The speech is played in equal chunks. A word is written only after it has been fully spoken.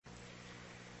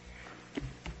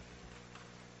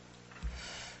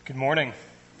Good morning.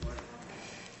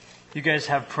 You guys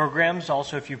have programs.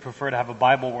 Also, if you prefer to have a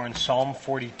Bible, we're in Psalm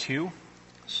 42.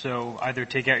 So either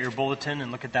take out your bulletin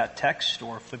and look at that text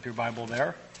or flip your Bible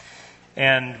there.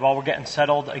 And while we're getting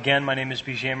settled, again, my name is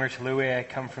Bijamer Talui. I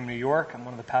come from New York. I'm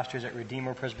one of the pastors at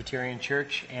Redeemer Presbyterian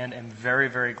Church and am very,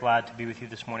 very glad to be with you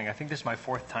this morning. I think this is my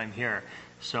fourth time here,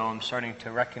 so I'm starting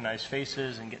to recognize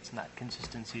faces and get some of that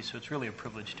consistency, so it's really a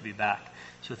privilege to be back.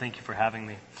 So thank you for having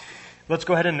me. Let's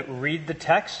go ahead and read the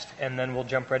text, and then we'll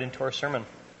jump right into our sermon.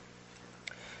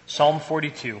 Psalm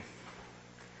 42.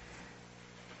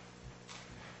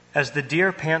 As the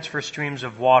deer pants for streams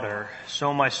of water,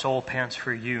 so my soul pants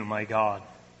for you, my God.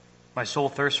 My soul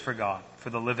thirsts for God, for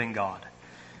the living God.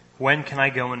 When can I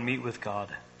go and meet with God?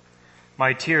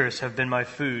 My tears have been my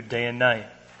food day and night,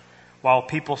 while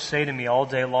people say to me all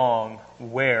day long,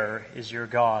 "Where is your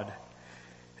God?"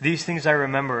 These things I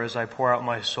remember as I pour out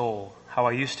my soul, how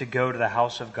I used to go to the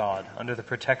house of God under the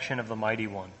protection of the Mighty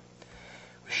One,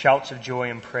 with shouts of joy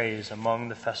and praise among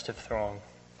the festive throng.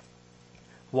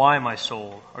 Why, my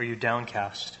soul, are you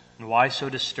downcast, and why so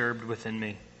disturbed within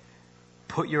me?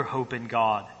 Put your hope in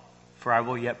God, for I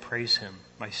will yet praise him,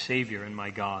 my Savior and my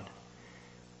God.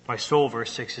 My soul,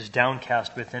 verse 6, is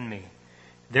downcast within me.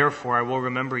 Therefore I will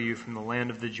remember you from the land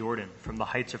of the Jordan, from the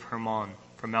heights of Hermon,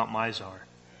 from Mount Mizar.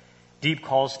 Deep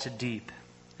calls to deep.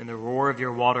 In the roar of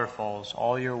your waterfalls,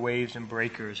 all your waves and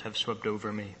breakers have swept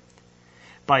over me.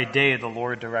 By day the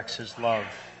Lord directs his love.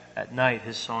 At night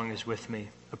his song is with me,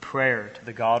 a prayer to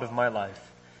the God of my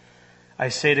life. I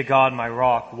say to God, my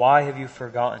rock, why have you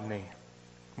forgotten me?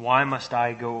 Why must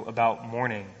I go about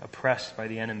mourning, oppressed by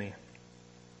the enemy?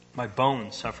 My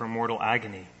bones suffer mortal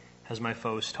agony, as my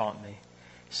foes taunt me,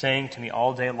 saying to me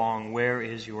all day long, where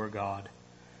is your God?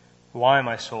 Why,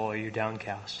 my soul, are you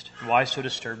downcast? Why so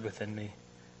disturbed within me?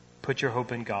 Put your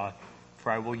hope in God,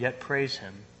 for I will yet praise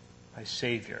him, my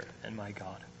Savior and my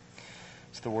God.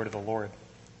 It's the word of the Lord.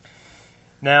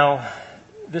 Now,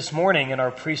 this morning in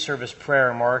our pre-service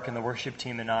prayer, Mark and the worship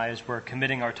team and I, as we're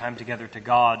committing our time together to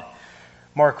God,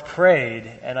 Mark prayed,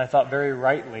 and I thought very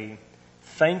rightly,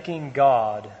 thanking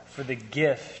God for the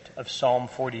gift of Psalm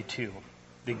 42,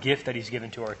 the gift that he's given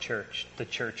to our church, the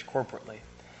church corporately.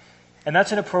 And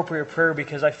that's an appropriate prayer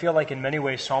because I feel like in many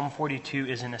ways Psalm 42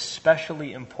 is an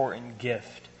especially important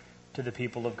gift to the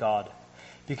people of God.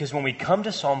 Because when we come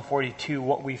to Psalm 42,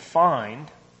 what we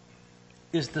find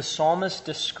is the psalmist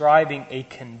describing a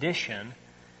condition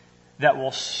that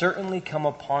will certainly come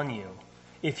upon you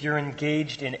if you're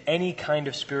engaged in any kind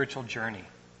of spiritual journey,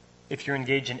 if you're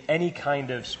engaged in any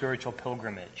kind of spiritual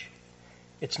pilgrimage.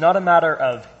 It's not a matter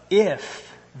of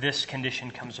if this condition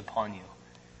comes upon you.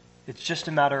 It's just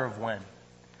a matter of when.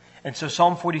 And so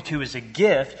Psalm 42 is a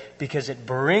gift because it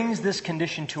brings this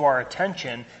condition to our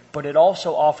attention, but it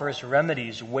also offers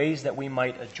remedies, ways that we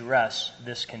might address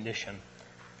this condition.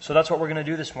 So that's what we're going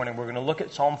to do this morning. We're going to look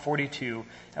at Psalm 42,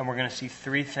 and we're going to see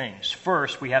three things.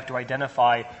 First, we have to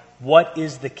identify what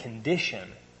is the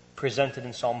condition presented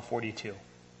in Psalm 42.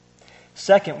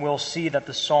 Second, we'll see that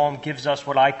the psalm gives us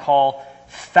what I call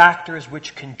factors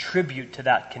which contribute to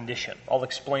that condition. I'll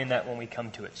explain that when we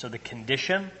come to it. So the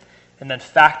condition, and then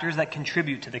factors that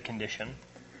contribute to the condition.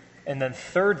 And then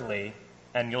thirdly,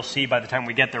 and you'll see by the time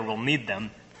we get there we'll need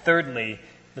them, thirdly,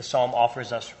 the psalm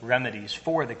offers us remedies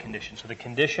for the condition. So the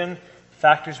condition,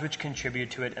 factors which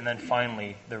contribute to it, and then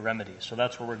finally the remedies. So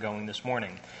that's where we're going this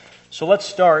morning. So let's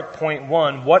start, point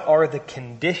one, what is the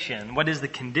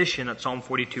condition that Psalm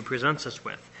 42 presents us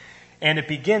with? And it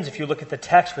begins, if you look at the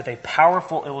text, with a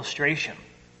powerful illustration,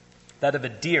 that of a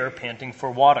deer panting for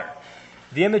water.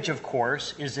 The image, of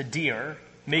course, is a deer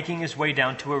making his way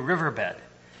down to a riverbed.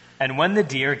 And when the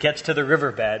deer gets to the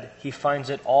riverbed, he finds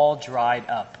it all dried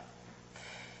up.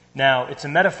 Now, it's a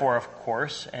metaphor, of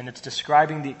course, and it's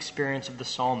describing the experience of the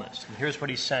psalmist. And here's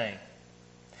what he's saying.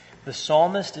 The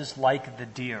psalmist is like the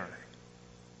deer,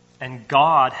 and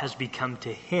God has become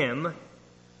to him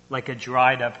like a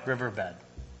dried up riverbed.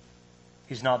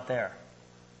 He's not there.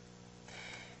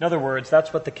 In other words,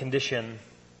 that's what the condition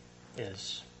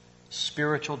is.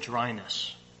 Spiritual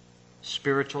dryness.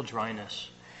 Spiritual dryness.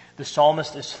 The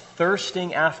psalmist is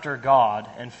thirsting after God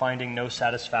and finding no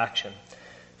satisfaction.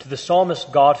 To the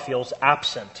psalmist, God feels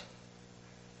absent.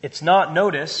 It's not,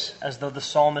 notice, as though the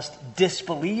psalmist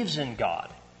disbelieves in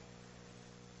God.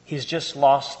 He's just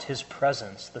lost his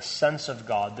presence, the sense of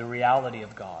God, the reality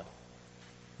of God.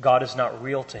 God is not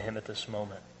real to him at this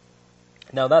moment.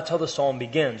 Now that's how the psalm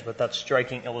begins, with that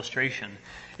striking illustration.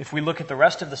 If we look at the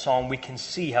rest of the psalm, we can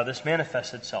see how this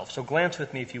manifests itself. So glance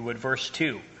with me, if you would, verse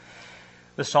 2.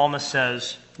 The psalmist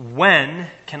says, when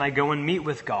can I go and meet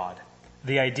with God?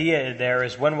 The idea there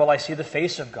is, when will I see the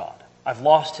face of God? I've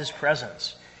lost his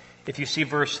presence. If you see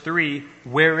verse 3,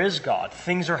 where is God?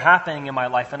 Things are happening in my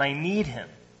life and I need him,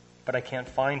 but I can't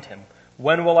find him.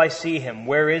 When will I see him?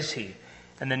 Where is he?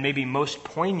 And then maybe most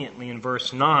poignantly in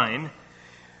verse 9,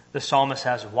 the psalmist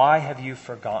says, why have you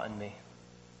forgotten me?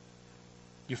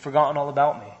 You've forgotten all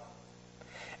about me.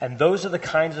 And those are the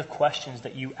kinds of questions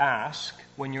that you ask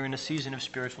when you're in a season of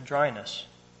spiritual dryness.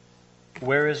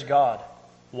 Where is God?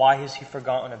 Why has he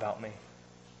forgotten about me?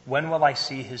 When will I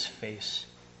see his face?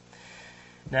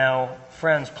 Now,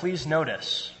 friends, please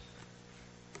notice,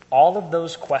 all of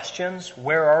those questions,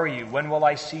 where are you? When will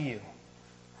I see you?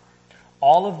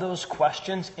 All of those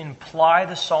questions imply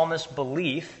the psalmist's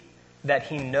belief that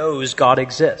he knows God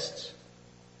exists.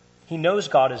 He knows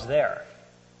God is there.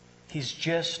 He's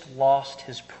just lost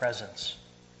his presence.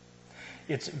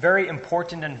 It's very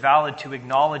important and valid to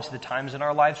acknowledge the times in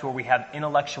our lives where we have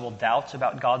intellectual doubts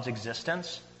about God's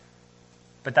existence,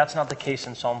 but that's not the case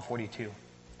in Psalm 42.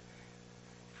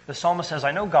 The psalmist says,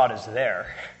 I know God is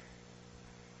there.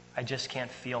 I just can't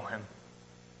feel him.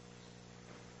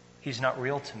 He's not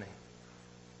real to me.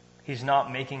 He's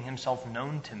not making himself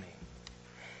known to me.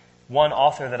 One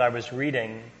author that I was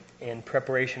reading in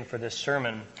preparation for this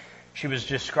sermon, she was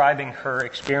describing her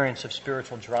experience of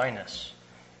spiritual dryness.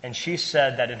 And she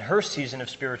said that in her season of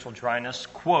spiritual dryness,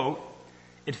 quote,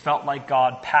 it felt like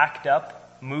God packed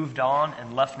up, moved on,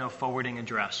 and left no forwarding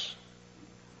address.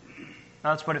 Now,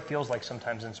 that's what it feels like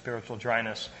sometimes in spiritual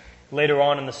dryness. Later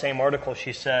on in the same article,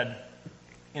 she said,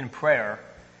 in prayer,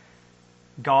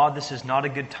 God, this is not a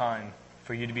good time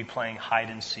for you to be playing hide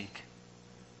and seek.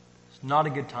 It's not a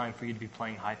good time for you to be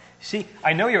playing hide. See,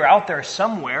 I know you're out there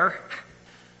somewhere.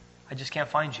 I just can't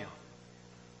find you.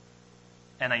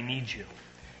 And I need you.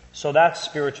 So that's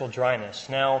spiritual dryness.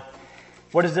 Now,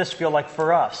 what does this feel like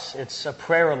for us? It's a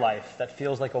prayer life that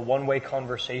feels like a one-way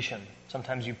conversation.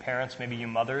 Sometimes you parents, maybe you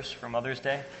mothers for Mother's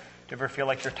Day, do you ever feel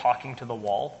like you're talking to the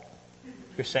wall?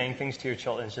 You're saying things to your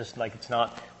children. It's just like it's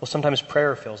not. Well, sometimes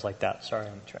prayer feels like that. Sorry,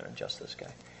 I'm trying to adjust this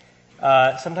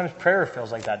guy. Sometimes prayer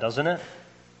feels like that, doesn't it?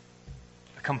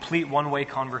 A complete one-way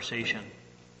conversation.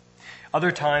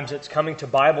 Other times it's coming to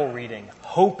Bible reading,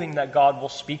 hoping that God will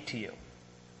speak to you.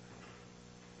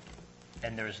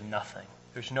 And there's nothing.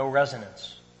 There's no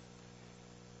resonance.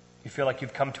 You feel like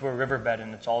you've come to a riverbed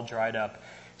and it's all dried up.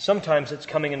 Sometimes it's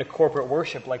coming into corporate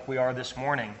worship like we are this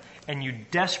morning, and you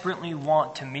desperately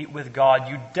want to meet with God.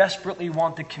 You desperately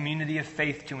want the community of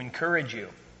faith to encourage you.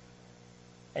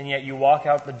 And yet you walk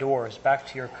out the doors, back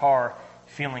to your car,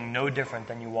 feeling no different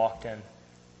than you walked in.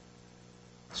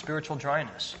 Spiritual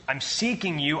dryness. I'm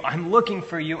seeking you, I'm looking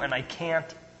for you, and I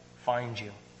can't find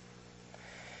you.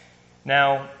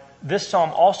 Now, this psalm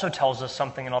also tells us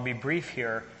something, and I'll be brief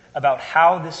here, about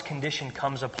how this condition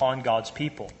comes upon God's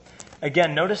people.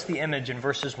 Again, notice the image in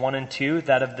verses 1 and 2,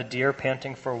 that of the deer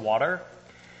panting for water.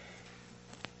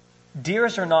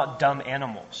 Deers are not dumb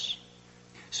animals.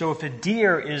 So if a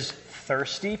deer is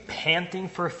thirsty, panting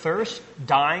for thirst,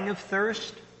 dying of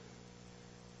thirst,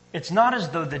 it's not as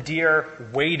though the deer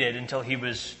waited until he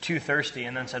was too thirsty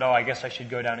and then said, I guess I should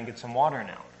go down and get some water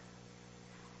now.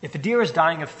 If a deer is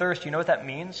dying of thirst, you know what that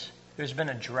means? There's been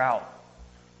a drought.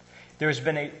 There's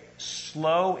been a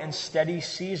slow and steady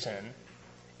season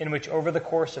in which over the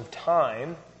course of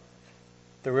time,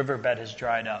 the riverbed has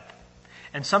dried up.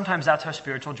 And sometimes that's how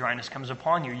spiritual dryness comes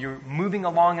upon you. You're moving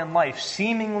along in life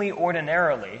seemingly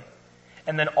ordinarily,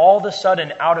 and then all of a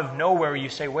sudden, out of nowhere, you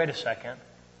say, wait a second,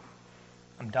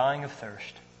 I'm dying of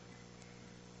thirst.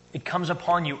 It comes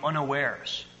upon you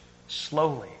unawares,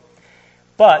 slowly.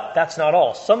 But that's not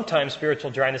all. Sometimes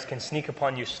spiritual dryness can sneak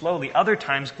upon you slowly. Other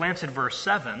times, glance at verse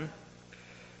 7.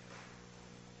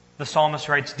 The psalmist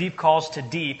writes, deep calls to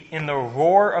deep. In the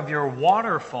roar of your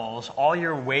waterfalls, all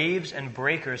your waves and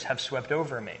breakers have swept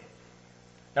over me.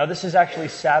 Now, this is actually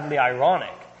sadly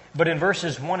ironic. But in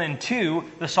verses 1 and 2,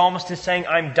 the psalmist is saying,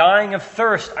 I'm dying of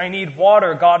thirst. I need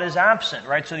water. God is absent,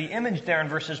 right? So the image there in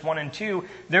verses 1 and 2,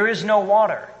 there is no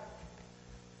water.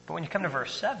 But when you come to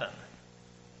verse 7,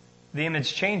 the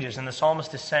image changes, and the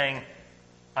psalmist is saying,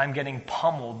 I'm getting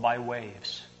pummeled by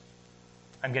waves.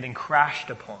 I'm getting crashed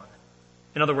upon.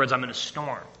 In other words, I'm in a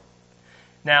storm.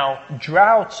 Now,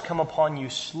 droughts come upon you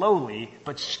slowly,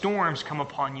 but storms come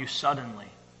upon you suddenly,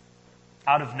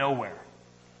 out of nowhere.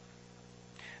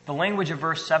 The language of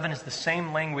verse 7 is the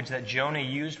same language that Jonah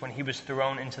used when he was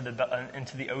thrown into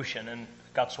the ocean and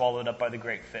got swallowed up by the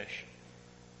great fish.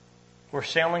 We're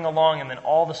sailing along, and then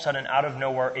all of a sudden, out of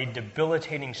nowhere, a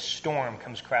debilitating storm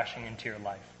comes crashing into your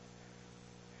life.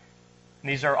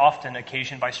 And these are often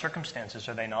occasioned by circumstances,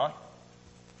 are they not?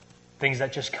 Things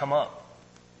that just come up,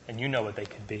 and you know what they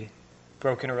could be.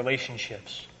 Broken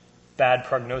relationships, bad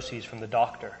prognoses from the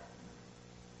doctor,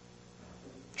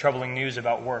 troubling news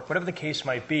about work, whatever the case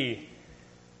might be.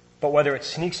 But whether it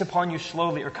sneaks upon you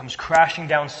slowly or comes crashing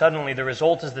down suddenly, the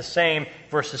result is the same.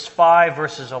 Verses 5,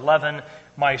 verses 11,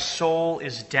 my soul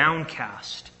is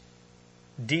downcast,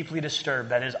 deeply disturbed.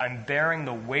 That is, I'm bearing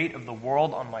the weight of the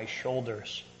world on my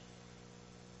shoulders.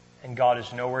 And God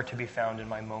is nowhere to be found in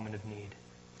my moment of need.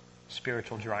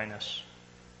 Spiritual dryness.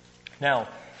 Now,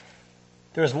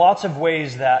 there's lots of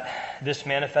ways that this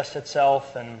manifests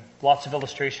itself and lots of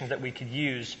illustrations that we could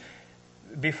use.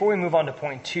 Before we move on to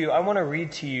point 2, I want to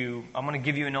read to you, I'm going to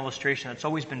give you an illustration that's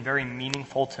always been very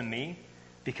meaningful to me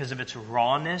because of its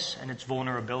rawness and its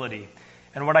vulnerability.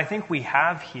 And what I think we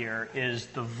have here is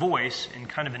the voice, in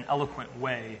kind of an eloquent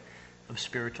way, of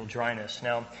spiritual dryness.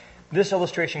 Now, this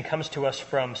illustration comes to us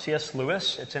from C.S.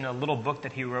 Lewis. It's in a little book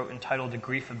that he wrote entitled The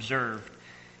Grief Observed.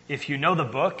 If you know the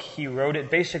book, he wrote it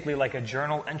basically like a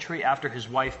journal entry after his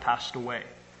wife passed away.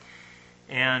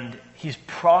 And he's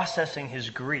processing his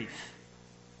grief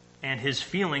and his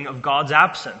feeling of God's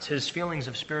absence, his feelings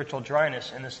of spiritual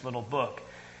dryness in this little book.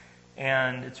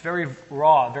 And it's very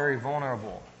raw, very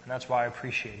vulnerable, and that's why I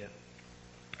appreciate it.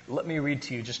 Let me read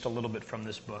to you just a little bit from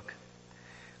this book.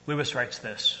 Lewis writes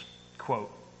this,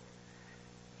 quote,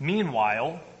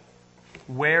 "Meanwhile,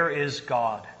 where is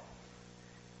God?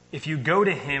 If you go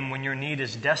to him when your need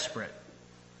is desperate,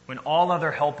 when all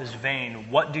other help is vain,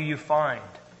 what do you find?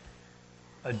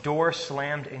 A door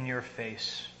slammed in your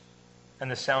face,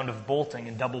 and the sound of bolting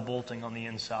and double bolting on the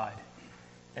inside.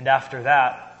 And after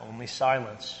that, only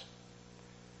silence.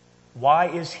 Why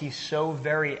is he so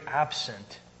very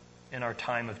absent in our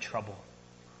time of trouble?"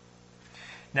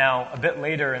 Now, a bit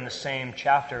later in the same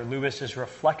chapter, Lewis is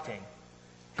reflecting.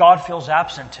 God feels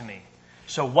absent to me.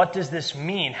 So what does this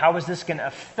mean? How is this going to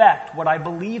affect what I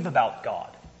believe about God?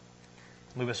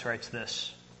 Lewis writes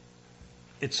this,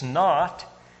 "It's not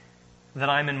that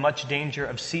I'm in much danger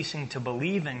of ceasing to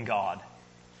believe in God.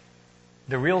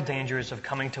 The real danger is of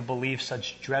coming to believe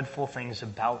such dreadful things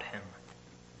about him.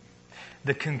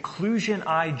 The conclusion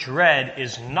I dread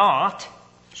is not,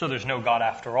 so there's no God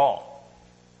after all,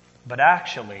 but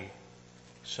actually,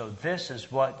 so this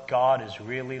is what God is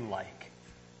really like.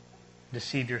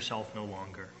 Deceive yourself no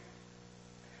longer."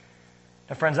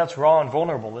 Now, friends, that's raw and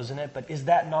vulnerable, isn't it? But is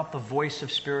that not the voice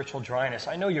of spiritual dryness?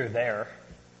 I know you're there,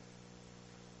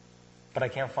 but I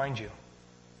can't find you.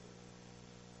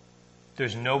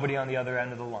 There's nobody on the other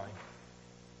end of the line.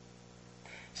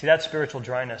 See, that's spiritual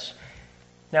dryness.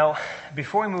 Now,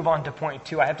 before we move on to point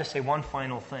 2, I have to say one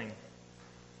final thing.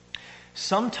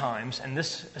 Sometimes, and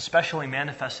this especially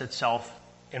manifests itself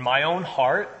in my own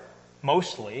heart,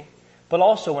 mostly, but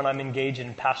also when I'm engaged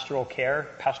in pastoral care,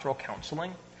 pastoral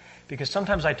counseling, because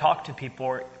sometimes I talk to people,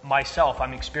 or myself,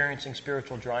 I'm experiencing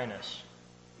spiritual dryness.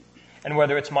 And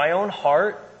whether it's my own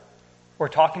heart or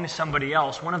talking to somebody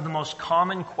else, one of the most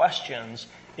common questions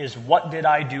is, what did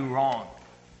I do wrong?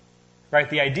 Right?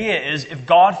 The idea is, if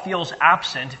God feels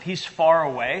absent, if he's far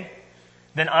away,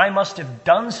 then I must have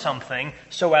done something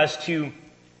so as to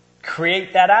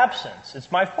create that absence.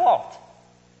 It's my fault.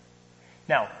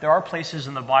 Now, there are places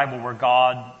in the Bible where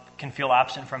God can feel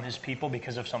absent from his people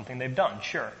because of something they've done,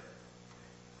 sure.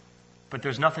 But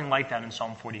there's nothing like that in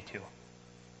Psalm 42.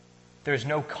 There's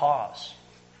no cause.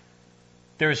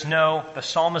 There's no, the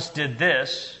psalmist did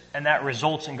this, and that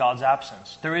results in God's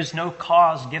absence. There is no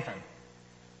cause given.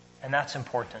 And that's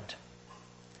important.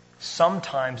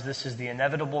 Sometimes this is the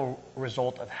inevitable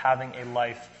result of having a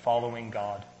life following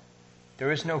God.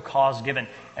 There is no cause given.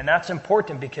 And that's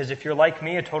important because if you're like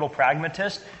me, a total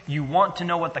pragmatist, you want to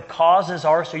know what the causes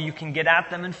are so you can get at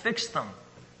them and fix them.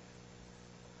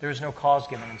 There is no cause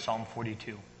given in Psalm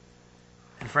 42.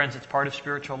 And friends, it's part of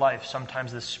spiritual life.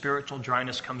 Sometimes this spiritual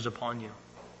dryness comes upon you.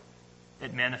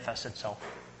 It manifests itself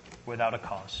without a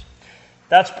cause.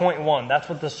 That's point 1. That's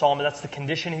what the psalmist, that's the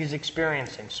condition he's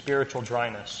experiencing, spiritual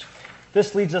dryness.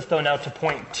 This leads us, though, now to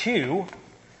point 2,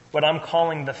 what I'm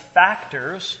calling the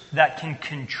factors that can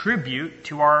contribute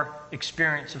to our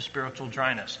experience of spiritual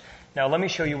dryness. Now, let me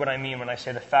show you what I mean when I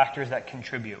say the factors that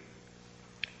contribute.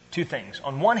 2 things.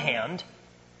 On one hand,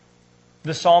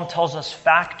 the psalm tells us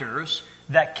factors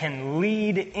that can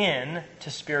lead in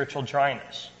to spiritual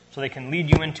dryness. So they can lead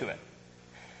you into it.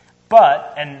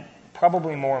 But, and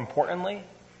probably more importantly,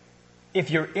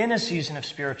 if you're in a season of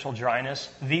spiritual dryness,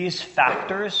 these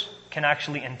factors can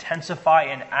actually intensify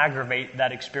and aggravate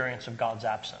that experience of God's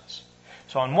absence.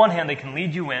 So on one hand, they can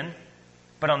lead you in,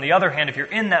 but on the other hand, if you're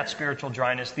in that spiritual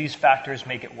dryness, these factors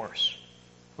make it worse.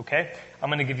 Okay? I'm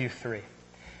going to give you 3.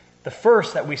 The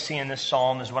first that we see in this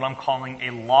psalm is what I'm calling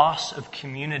a loss of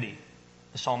community.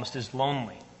 The psalmist is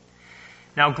lonely.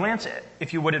 Now glance,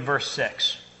 if you would, at verse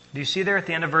 6. Do you see there at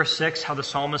the end of verse 6 how the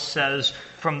psalmist says,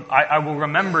 I will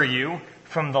remember you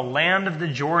from the land of the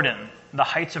Jordan, the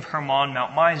heights of Hermon,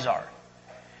 Mount Mizar.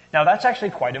 Now that's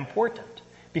actually quite important,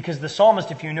 because the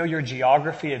psalmist, if you know your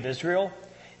geography of Israel,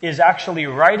 is actually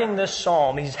writing this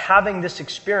psalm. He's having this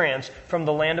experience from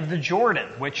the land of the Jordan,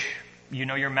 which, you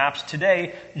know your maps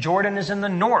today, Jordan is in the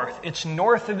north. It's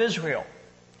north of Israel.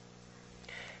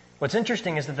 What's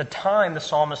interesting is that the time the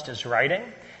psalmist is writing,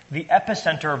 the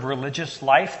epicenter of religious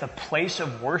life, the place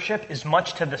of worship, is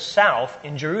much to the south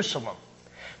in Jerusalem.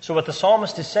 So what the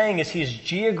psalmist is saying is he is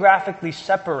geographically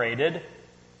separated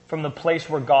from the place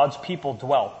where God's people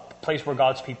dwelt, the place where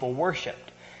God's people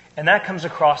worshipped. And that comes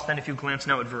across then, if you glance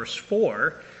now at verse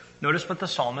 4, notice what the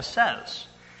psalmist says.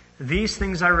 These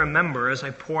things I remember as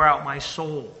I pour out my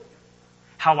soul,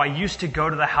 how I used to go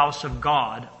to the house of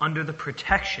God under the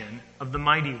protection of the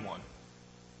Mighty One.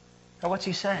 Now what's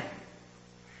he saying?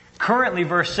 Currently,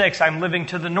 verse 6, I'm living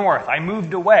to the north. I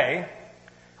moved away,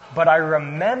 but I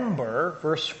remember,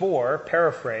 verse 4,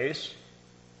 paraphrase,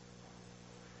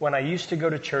 when I used to go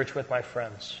to church with my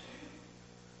friends,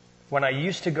 when I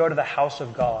used to go to the house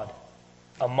of God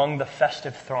among the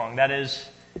festive throng. That is,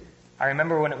 I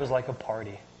remember when it was like a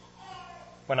party,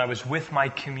 when I was with my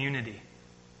community,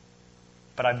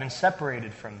 but I've been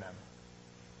separated from them.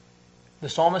 The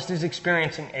psalmist is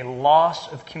experiencing a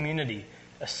loss of community,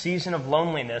 a season of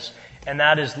loneliness, and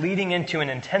that is leading into and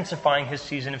intensifying his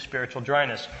season of spiritual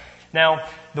dryness. Now,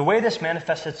 the way this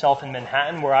manifests itself in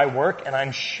Manhattan, where I work, and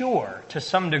I'm sure to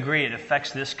some degree it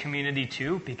affects this community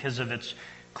too because of its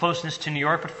closeness to New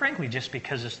York, but frankly just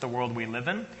because it's the world we live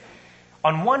in.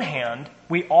 On one hand,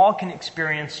 we all can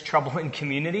experience trouble in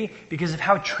community because of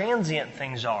how transient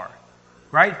things are,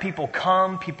 right? People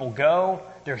come, people go,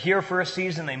 they're here for a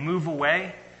season, they move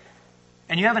away.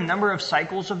 And you have a number of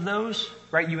cycles of those,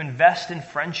 right? You invest in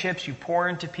friendships, you pour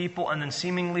into people, and then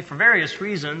seemingly for various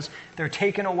reasons, they're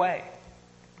taken away.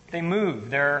 They move,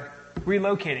 they're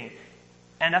relocating.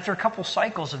 And after a couple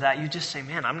cycles of that, you just say,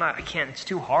 man, it's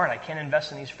too hard. I can't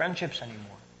invest in these friendships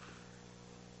anymore.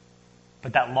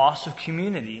 But that loss of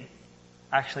community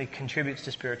actually contributes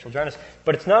to spiritual dryness.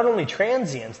 But it's not only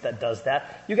transience that does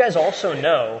that. You guys also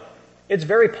know it's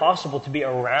very possible to be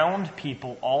around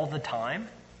people all the time.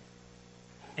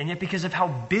 And yet because of how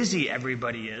busy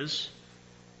everybody is,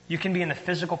 you can be in the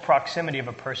physical proximity of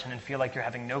a person and feel like you're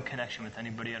having no connection with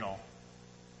anybody at all.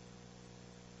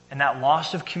 And that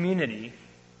loss of community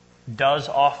does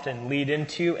often lead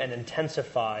into and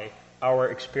intensify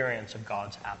our experience of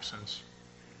God's absence.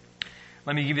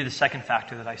 Let me give you the second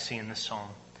factor that I see in this psalm.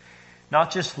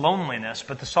 Not just loneliness,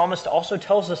 but the psalmist also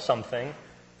tells us something, and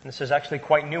this is actually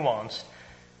quite nuanced,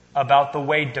 about the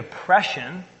way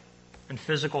depression and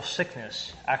physical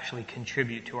sickness actually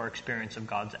contribute to our experience of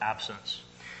God's absence.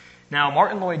 Now,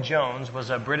 Martin Lloyd-Jones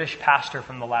was a British pastor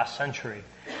from the last century,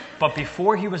 but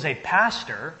before he was a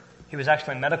pastor, he was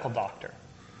actually a medical doctor.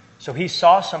 So he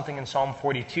saw something in Psalm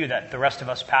 42 that the rest of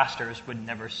us pastors would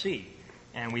never see,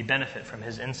 and we benefit from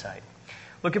his insight.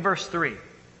 Look at verse 3.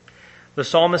 The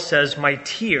psalmist says, "My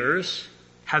tears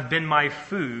have been my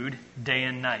food day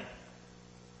and night."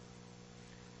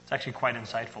 It's actually quite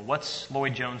insightful. What's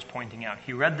Lloyd-Jones pointing out?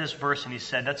 He read this verse and he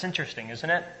said, that's interesting, isn't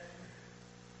it?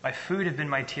 My food have been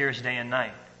my tears day and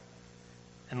night.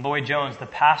 And Lloyd-Jones, the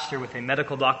pastor with a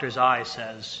medical doctor's eye,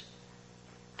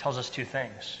 tells us two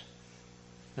things.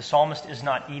 The psalmist is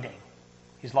not eating.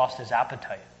 He's lost his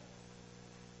appetite.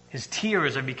 His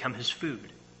tears have become his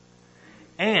food.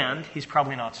 And he's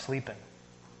probably not sleeping.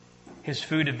 His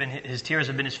tears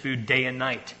have been his food day and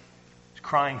night. He's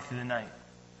crying through the night.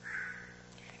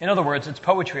 In other words, it's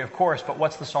poetry, of course, but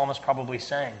what's the psalmist probably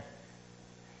saying?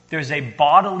 There's a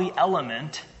bodily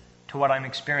element to what I'm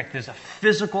experiencing. There's a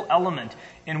physical element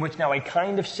in which now a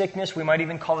kind of sickness, we might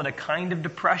even call it a kind of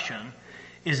depression,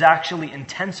 is actually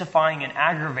intensifying and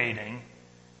aggravating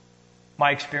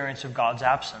my experience of God's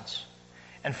absence.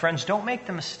 And friends, don't make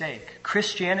the mistake.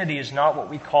 Christianity is not what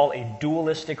we call a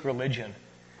dualistic religion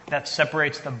that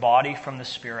separates the body from the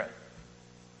spirit.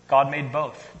 God made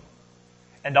both.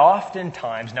 And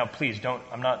oftentimes, now please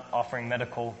I'm not offering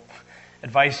medical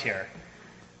advice here,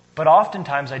 but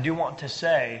oftentimes I do want to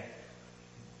say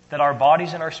that our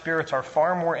bodies and our spirits are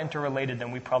far more interrelated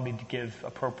than we probably give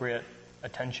appropriate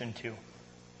attention to.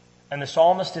 And the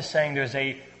psalmist is saying there's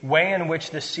a way in which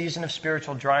this season of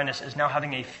spiritual dryness is now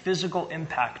having a physical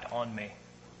impact on me.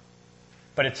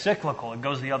 But it's cyclical. It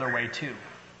goes the other way too.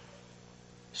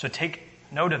 So take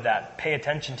note of that. Pay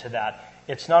attention to that.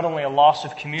 It's not only a loss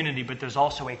of community, but there's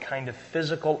also a kind of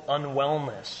physical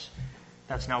unwellness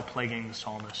that's now plaguing the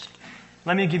psalmist.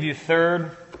 Let me give you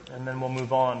third, and then we'll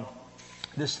move on.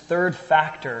 this third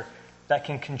factor that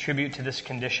can contribute to this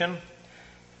condition,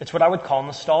 it's what I would call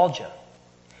nostalgia.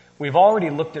 We've already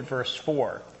looked at verse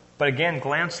 4, but again,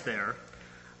 glance there.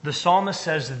 The psalmist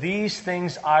says, "These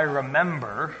things I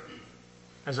remember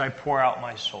as I pour out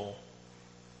my soul."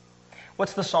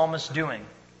 What's the psalmist doing?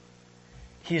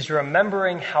 He's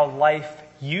remembering how life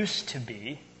used to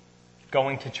be.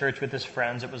 Going to church with his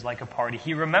friends, it was like a party.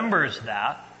 He remembers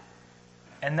that,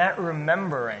 and that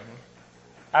remembering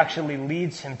actually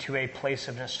leads him to a place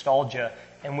of nostalgia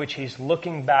in which he's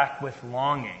looking back with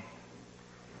longing.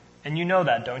 And you know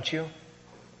that, don't you?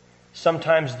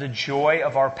 Sometimes the joy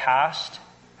of our past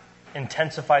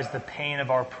intensifies the pain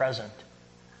of our present.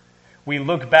 We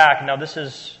look back, now this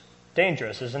is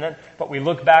dangerous, isn't it? But we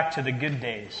look back to the good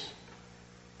days,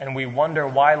 and we wonder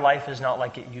why life is not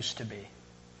like it used to be.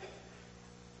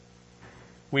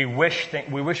 We wish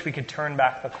we could turn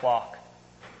back the clock.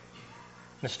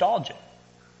 Nostalgia.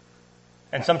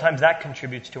 And sometimes that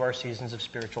contributes to our seasons of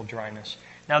spiritual dryness.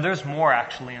 Now there's more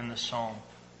actually in this psalm.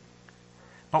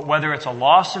 But whether it's a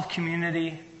loss of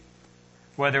community,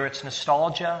 whether it's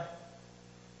nostalgia,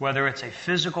 whether it's a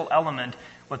physical element,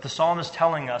 what the psalm is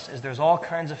telling us is there's all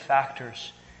kinds of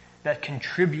factors that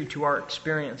contribute to our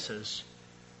experiences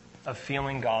of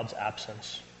feeling God's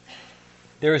absence.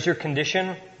 There is your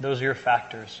condition, those are your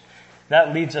factors.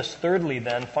 That leads us thirdly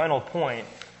then, final point,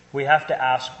 we have to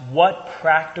ask, what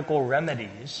practical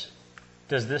remedies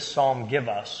does this psalm give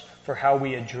us for how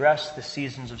we address the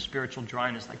seasons of spiritual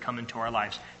dryness that come into our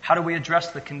lives? How do we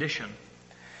address the condition?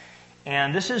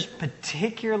 And this is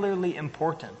particularly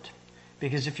important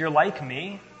because if you're like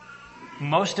me,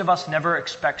 most of us never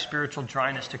expect spiritual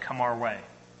dryness to come our way.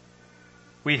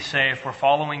 We say if we're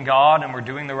following God and we're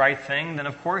doing the right thing, then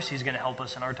of course He's going to help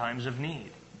us in our times of need.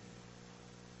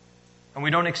 And we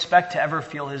don't expect to ever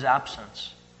feel His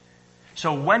absence.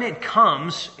 So when it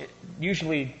comes,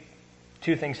 usually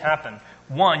two things happen.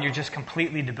 One, you're just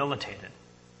completely debilitated.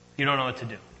 You don't know what to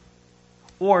do.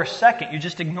 Or second, you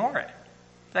just ignore it.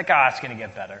 Like, it's going to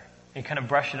get better. You kind of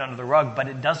brush it under the rug, but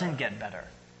it doesn't get better.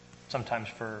 Sometimes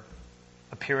for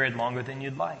a period longer than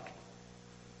you'd like.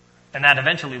 And that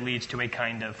eventually leads to a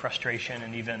kind of frustration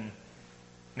and even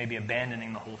maybe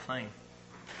abandoning the whole thing.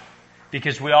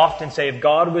 Because we often say, if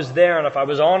God was there and if I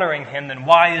was honoring Him, then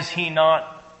why is He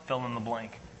not fill in the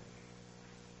blank?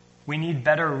 We need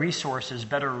better resources,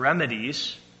 better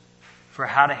remedies for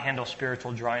how to handle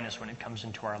spiritual dryness when it comes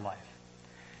into our life.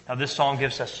 Now this psalm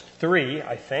gives us three,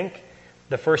 I think.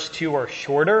 The first two are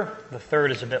shorter. The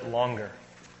third is a bit longer.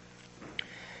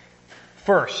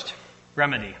 First,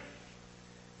 remedy.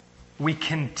 We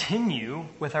continue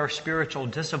with our spiritual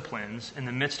disciplines in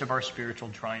the midst of our spiritual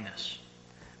dryness.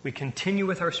 We continue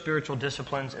with our spiritual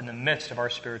disciplines in the midst of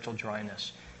our spiritual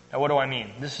dryness. Now, what do I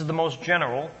mean? This is the most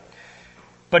general.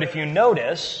 But if you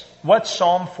notice, what's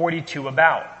Psalm 42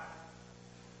 about?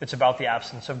 It's about the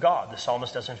absence of God. The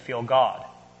psalmist doesn't feel God.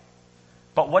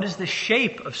 But what is the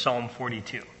shape of Psalm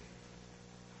 42?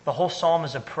 The whole psalm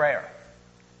is a prayer.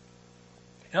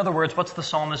 In other words, what's the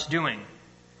psalmist doing?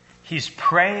 He's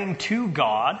praying to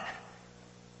God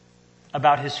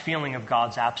about his feeling of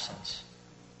God's absence.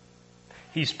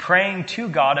 He's praying to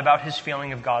God about his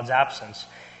feeling of God's absence.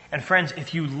 And friends,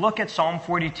 if you look at Psalm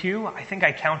 42, I think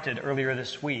I counted earlier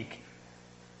this week,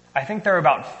 I think there are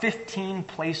about 15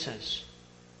 places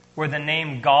where the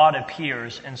name God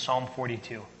appears in Psalm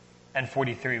 42 and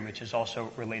 43, which is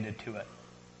also related to it.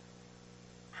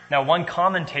 Now, one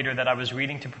commentator that I was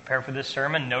reading to prepare for this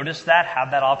sermon noticed that,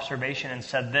 had that observation, and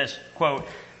said this, quote,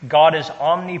 God is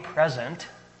omnipresent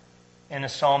in a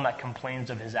psalm that complains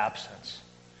of His absence.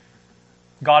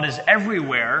 God is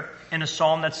everywhere in a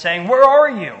psalm that's saying, where are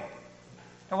you?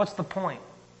 Now, what's the point?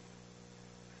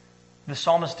 The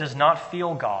psalmist does not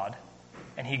feel God,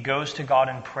 and he goes to God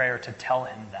in prayer to tell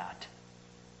Him that.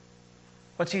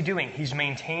 What's he doing? He's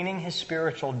maintaining his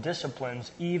spiritual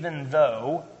disciplines even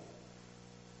though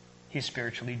he's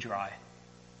spiritually dry.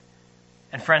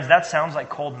 And friends, that sounds like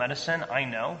cold medicine, I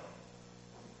know.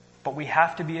 But we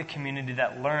have to be a community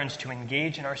that learns to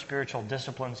engage in our spiritual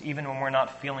disciplines even when we're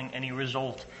not feeling any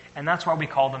result. And that's why we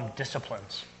call them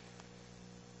disciplines.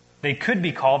 They could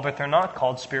be called, but they're not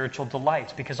called spiritual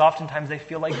delights, because oftentimes they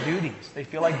feel like duties. They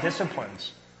feel like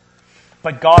disciplines.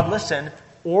 But God, listen,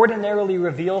 ordinarily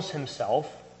reveals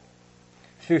Himself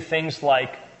through things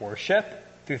like worship,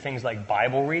 through things like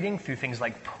Bible reading, through things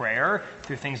like prayer,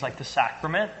 through things like the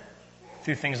sacrament,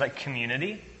 through things like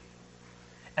community.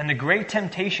 And the great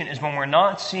temptation is when we're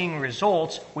not seeing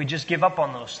results, we just give up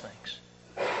on those things.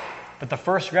 But the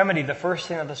first remedy, the first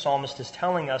thing that the psalmist is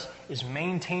telling us is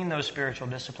maintain those spiritual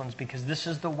disciplines, because this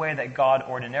is the way that God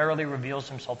ordinarily reveals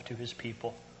Himself to His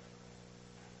people.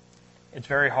 It's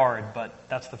very hard, but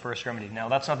that's the first remedy. Now,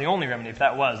 that's not the only remedy. If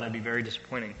that was, that'd be very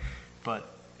disappointing. But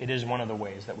it is one of the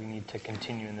ways that we need to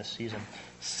continue in this season.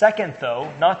 Second,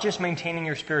 though, not just maintaining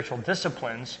your spiritual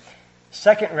disciplines.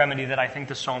 Second remedy that I think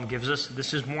the psalm gives us,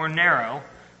 this is more narrow.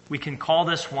 We can call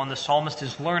this one, the psalmist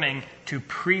is learning to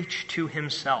preach to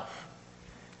himself.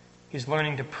 He's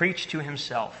learning to preach to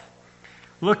himself.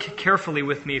 Look carefully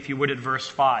with me, if you would, at verse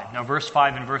 5. Now, verse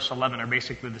 5 and verse 11 are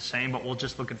basically the same, but we'll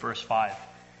just look at verse 5.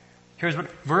 Here's what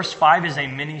verse 5 is: a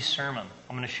mini sermon.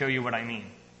 I'm going to show you what I mean.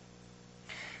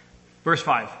 Verse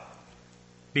 5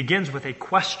 begins with a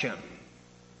question.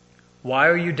 Why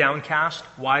are you downcast?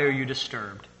 Why are you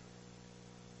disturbed?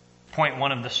 Point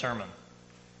 1 of the sermon,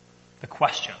 the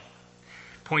question.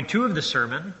 Point 2 of the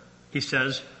sermon, he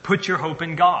says, put your hope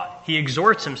in God. He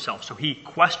exhorts himself. So he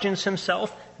questions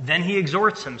himself, then he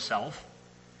exhorts himself.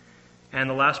 And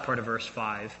the last part of verse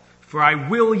 5, for I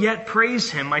will yet praise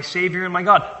him, my Savior and my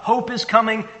God. Hope is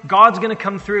coming. God's going to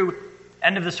come through.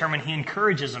 End of the sermon, he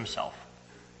encourages himself.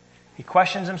 He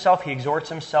questions himself, he exhorts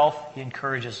himself, he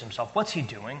encourages himself. What's he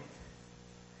doing?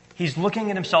 He's looking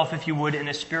at himself, if you would, in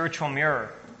a spiritual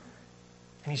mirror.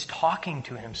 And he's talking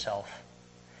to himself.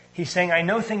 He's saying, I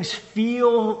know things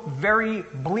feel very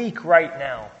bleak right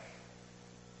now.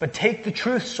 But take the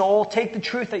truth, soul. Take the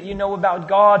truth that you know about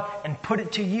God and put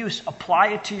it to use. Apply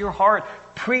it to your heart.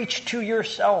 Preach to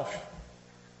yourself.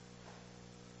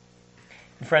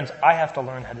 And friends, I have to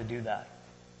learn how to do that.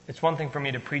 It's one thing for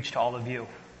me to preach to all of you.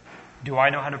 Do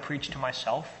I know how to preach to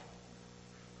myself?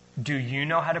 Do you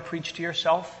know how to preach to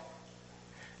yourself?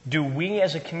 Do we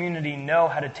as a community know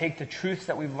how to take the truths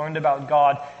that we've learned about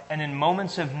God and in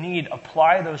moments of need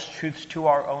apply those truths to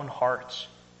our own hearts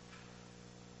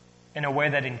in a way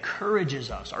that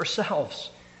encourages us, ourselves,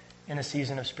 in a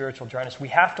season of spiritual dryness? We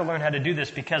have to learn how to do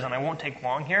this because, and I won't take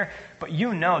long here, but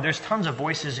you know there's tons of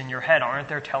voices in your head, aren't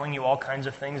there, telling you all kinds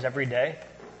of things every day?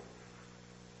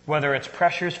 Whether it's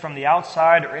pressures from the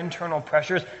outside or internal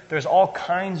pressures, there's all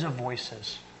kinds of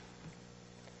voices.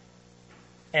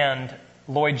 And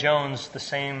Lloyd Jones, the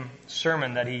same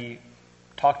sermon that he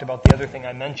talked about the other thing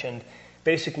I mentioned,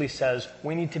 basically says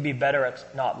we need to be better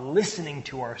at not listening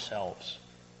to ourselves,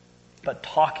 but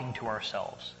talking to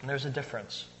ourselves. And there's a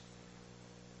difference.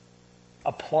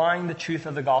 Applying the truth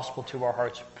of the gospel to our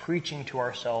hearts, preaching to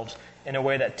ourselves in a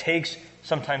way that takes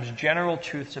sometimes general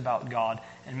truths about God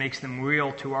and makes them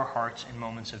real to our hearts in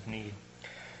moments of need.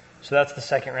 So that's the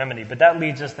second remedy. But that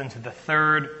leads us then to the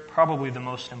third, probably the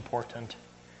most important.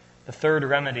 The third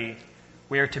remedy,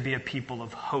 we are to be a people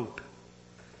of hope.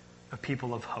 A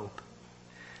people of hope.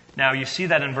 Now, you see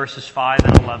that in verses 5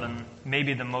 and 11,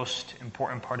 maybe the most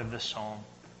important part of this psalm.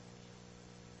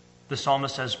 The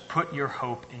psalmist says, put your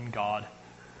hope in God,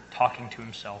 talking to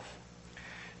himself.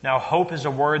 Now, hope is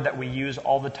a word that we use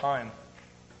all the time.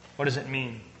 What does it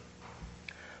mean?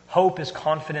 Hope is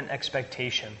confident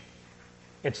expectation.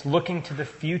 It's looking to the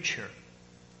future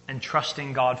and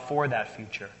trusting God for that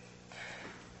future.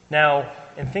 Now,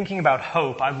 in thinking about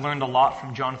hope, I've learned a lot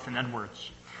from Jonathan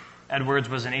Edwards. Edwards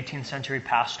was an 18th century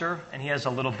pastor, and he has a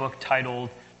little book titled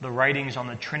The Writings on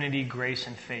the Trinity, Grace,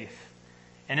 and Faith.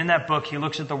 And in that book, he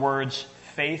looks at the words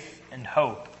faith and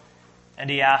hope, and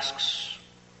he asks,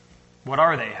 what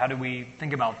are they? How do we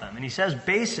think about them? And he says,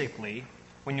 basically,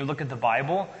 when you look at the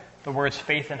Bible, the words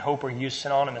faith and hope are used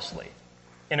synonymously,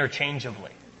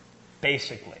 interchangeably,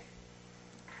 basically.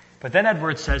 But then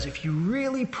Edwards says, if you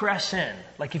really press in,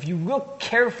 like if you look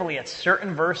carefully at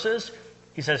certain verses,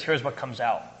 he says, here's what comes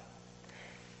out.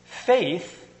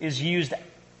 Faith is used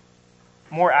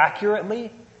more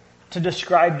accurately to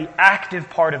describe the active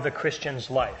part of the Christian's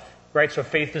life, right? So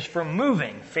faith is for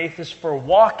moving. Faith is for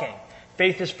walking.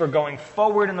 Faith is for going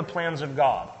forward in the plans of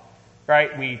God,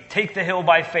 right? We take the hill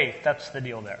by faith. That's the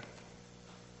deal there.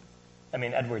 I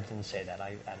mean, Edwards didn't say that.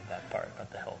 I added that part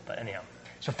about the hill. But anyhow.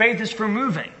 So faith is for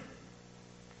moving.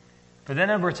 But then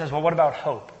Edwards says, well, what about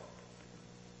hope?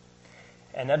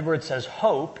 And Edwards says,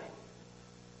 hope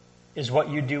is what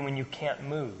you do when you can't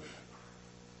move.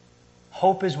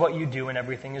 Hope is what you do when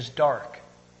everything is dark.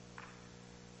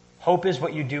 Hope is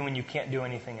what you do when you can't do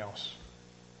anything else.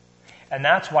 And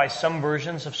that's why some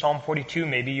versions of Psalm 42,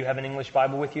 maybe you have an English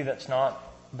Bible with you that's not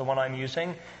the one I'm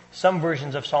using, some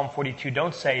versions of Psalm 42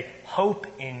 don't say hope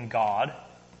in God.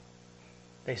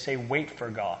 They say wait for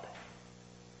God.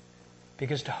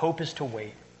 Because to hope is to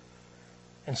wait.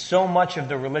 And so much of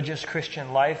the religious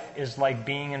Christian life is like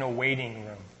being in a waiting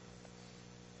room.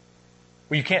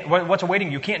 Well, you can't. What's a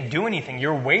waiting? You can't do anything.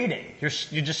 You're waiting. You're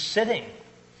just sitting.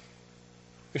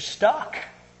 You're stuck.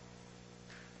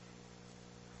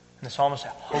 And the psalmist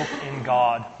said, hope in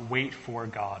God, wait for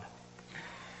God.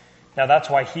 Now that's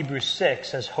why Hebrews 6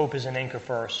 says hope is an anchor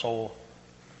for our soul.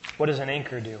 What does an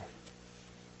anchor do?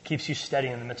 It keeps you steady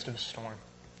in the midst of a storm.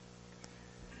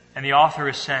 And the author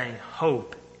is saying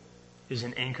hope is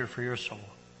an anchor for your soul.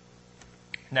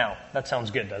 Now, that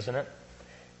sounds good, doesn't it?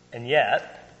 And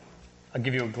yet, I'll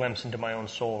give you a glimpse into my own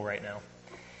soul right now.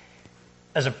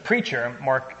 As a preacher,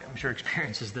 Mark, I'm sure,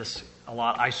 experiences this a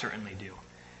lot. I certainly do.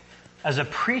 As a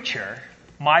preacher,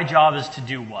 my job is to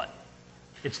do what?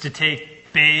 It's to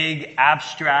take big,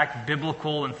 abstract,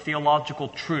 biblical, and theological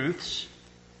truths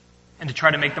and to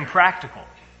try to make them practical,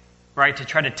 right? To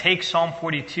try to take Psalm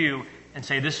 42 and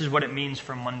say, this is what it means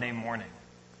for Monday morning.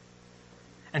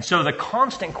 And so the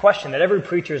constant question that every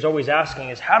preacher is always asking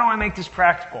is, how do I make this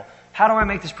practical? How do I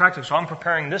make this practical? So I'm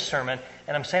preparing this sermon,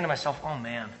 and I'm saying to myself, oh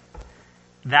man,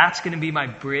 that's going to be my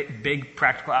big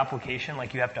practical application,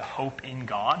 like you have to hope in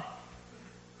God?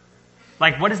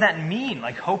 Like, what does that mean?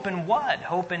 Like, hope in what?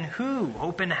 Hope in who?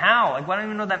 Hope in how? Like, I don't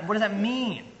even know that. What does that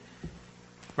mean?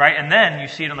 Right? And then you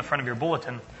see it on the front of your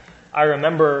bulletin. I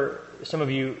remember some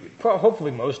of you,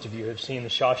 hopefully most of you, have seen The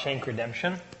Shawshank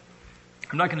Redemption.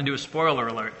 I'm not going to do a spoiler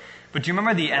alert, but do you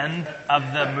remember the end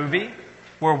of the movie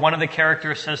where one of the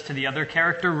characters says to the other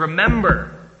character,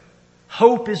 remember,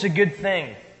 hope is a good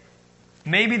thing,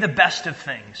 maybe the best of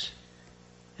things,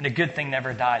 and a good thing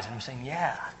never dies. And I'm saying,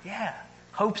 yeah,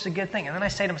 hope's a good thing. And then I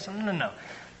say to myself, no.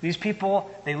 These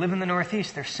people, they live in the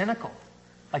Northeast, they're cynical,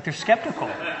 like they're skeptical.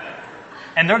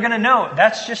 And they're going to know,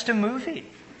 that's just a movie.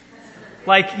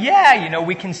 Like, yeah,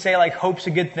 we can say, like, hope's a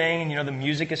good thing, and, the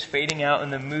music is fading out in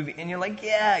the movie, and you're like,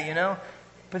 yeah,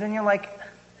 but then you're like,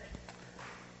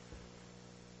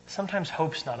 sometimes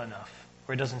hope's not enough,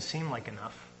 or it doesn't seem like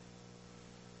enough,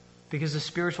 because the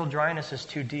spiritual dryness is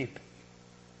too deep.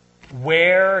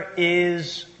 Where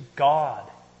is God?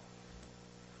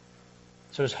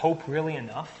 So is hope really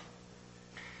enough?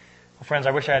 Well, friends,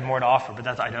 I wish I had more to offer,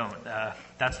 but I don't.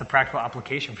 That's the practical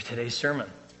application for today's sermon.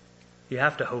 You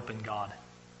have to hope in God.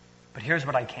 But here's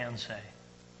what I can say.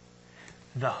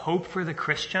 The hope for the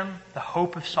Christian, the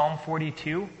hope of Psalm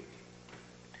 42,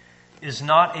 is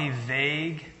not a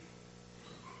vague,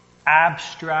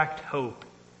 abstract hope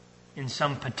in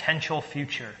some potential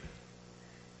future.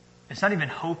 It's not even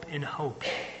hope in hope.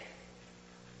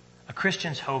 A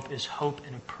Christian's hope is hope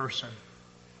in a person.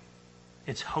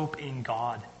 It's hope in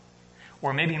God.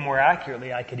 Or maybe more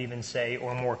accurately, I could even say,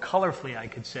 or more colorfully, I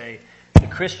could say, the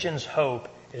Christian's hope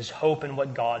is hope in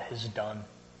what God has done.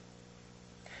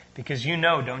 Because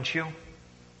don't you?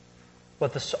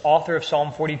 What the author of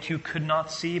Psalm 42 could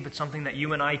not see, but something that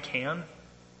you and I can.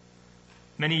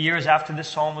 Many years after this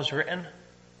psalm was written,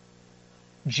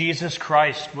 Jesus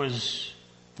Christ was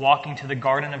walking to the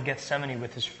Garden of Gethsemane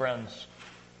with his friends.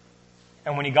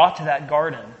 And when he got to that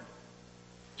garden,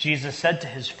 Jesus said to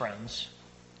his friends,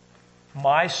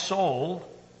 my soul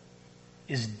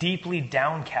is deeply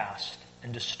downcast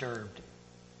and disturbed.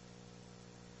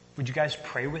 Would you guys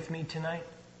pray with me tonight?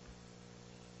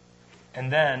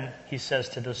 And then he says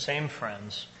to those same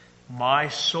friends, my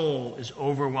soul is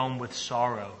overwhelmed with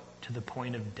sorrow to the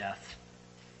point of death.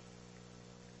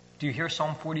 Do you hear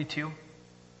Psalm 42?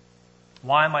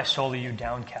 Why, my soul, are you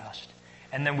downcast?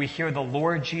 And then we hear the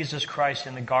Lord Jesus Christ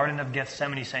in the Garden of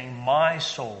Gethsemane saying, my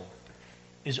soul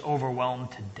is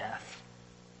overwhelmed to death.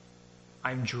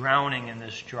 I'm drowning in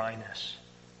this dryness.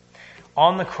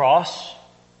 On the cross,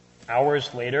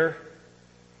 hours later,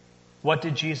 what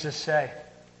did Jesus say?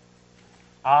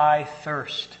 I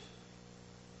thirst.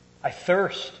 I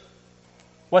thirst.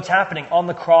 What's happening? On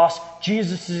the cross,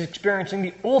 Jesus is experiencing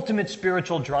the ultimate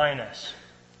spiritual dryness.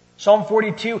 Psalm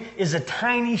 42 is a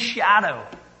tiny shadow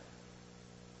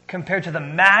compared to the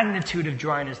magnitude of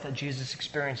dryness that Jesus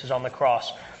experiences on the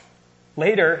cross.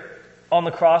 Later, on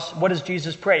the cross, what does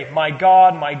Jesus pray? My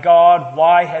God,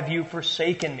 why have you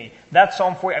forsaken me? That's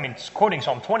Psalm 40. It's quoting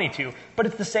Psalm 22, but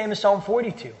it's the same as Psalm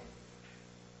 42.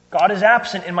 God is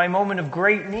absent in my moment of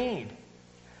great need.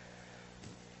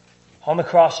 On the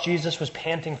cross, Jesus was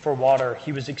panting for water.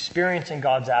 He was experiencing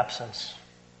God's absence.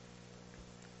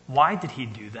 Why did he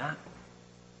do that?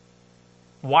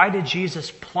 Why did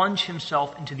Jesus plunge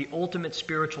himself into the ultimate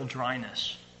spiritual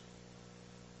dryness?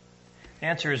 The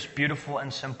answer is beautiful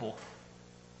and simple.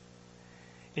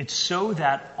 It's so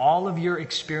that all of your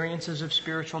experiences of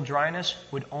spiritual dryness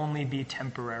would only be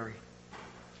temporary.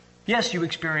 Yes, you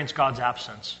experience God's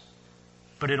absence,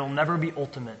 but it'll never be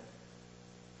ultimate.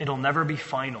 It'll never be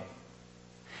final.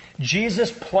 Jesus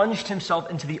plunged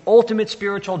himself into the ultimate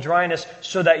spiritual dryness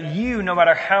so that you, no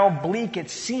matter how bleak it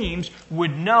seems,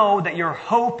 would know that your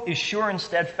hope is sure and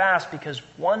steadfast, because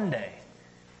one day,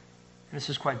 and this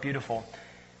is quite beautiful,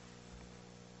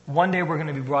 one day we're going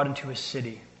to be brought into a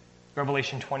city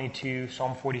Revelation 22,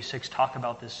 Psalm 46 talk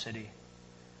about this city,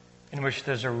 in which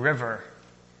there's a river.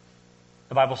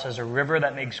 The Bible says a river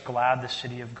that makes glad the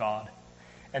city of God.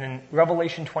 And in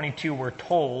Revelation 22, we're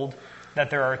told that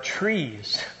there are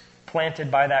trees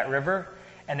planted by that river,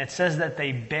 and it says that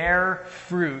they bear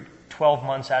fruit 12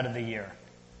 months out of the year.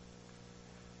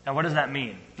 Now, what does that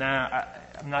mean?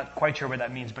 I'm not quite sure what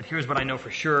that means, but here's what I know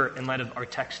for sure in light of our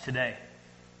text today.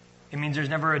 It means there's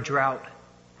never a drought.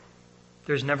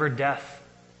 There's never death.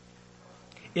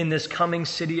 In this coming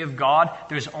city of God,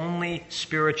 there's only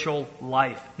spiritual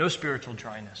life, no spiritual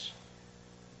dryness.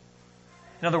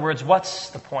 In other words, what's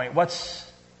the point?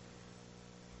 What's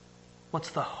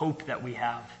the hope that we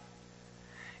have?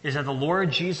 Is that the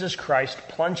Lord Jesus Christ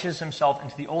plunges himself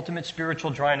into the ultimate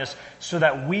spiritual dryness so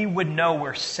that we would know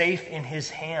we're safe in his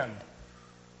hand.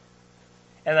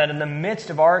 And that in the midst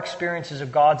of our experiences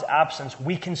of God's absence,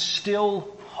 we can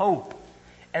still hope.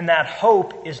 And that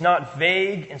hope is not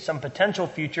vague in some potential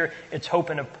future. It's hope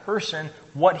in a person,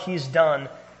 what he's done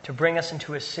to bring us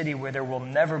into a city where there will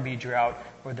never be drought,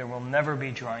 where there will never be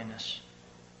dryness,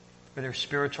 where there's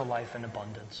spiritual life and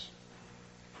abundance.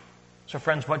 So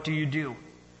friends, what do? You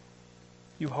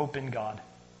hope in God.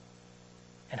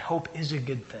 And hope is a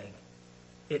good thing.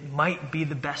 It might be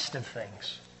the best of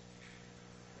things.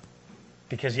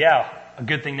 Because a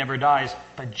good thing never dies,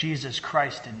 but Jesus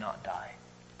Christ did not die.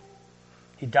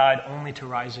 He died only to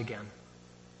rise again.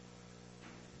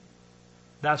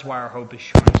 That's why our hope is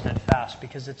sure and steadfast,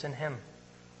 because it's in him.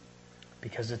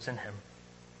 Because it's in him.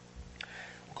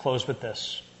 We'll close with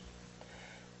this.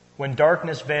 When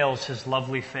darkness veils his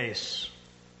lovely face,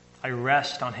 I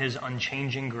rest on his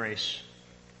unchanging grace.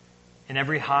 In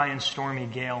every high and stormy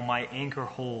gale, my anchor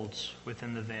holds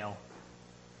within the veil.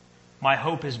 My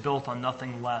hope is built on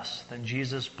nothing less than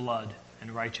Jesus' blood and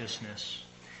righteousness.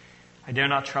 I dare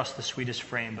not trust the sweetest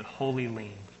frame, but wholly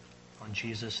lean on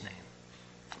Jesus' name.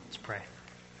 Let's pray.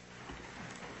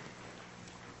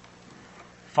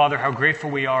 Father, how grateful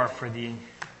we are for the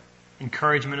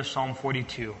encouragement of Psalm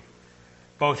 42,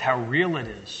 both how real it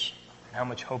is and how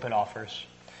much hope it offers.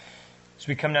 As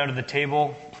we come now to the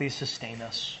table, please sustain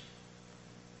us.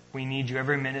 We need you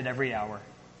every minute, every hour.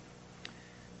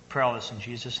 Pray all this in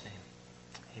Jesus' name.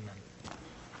 Amen.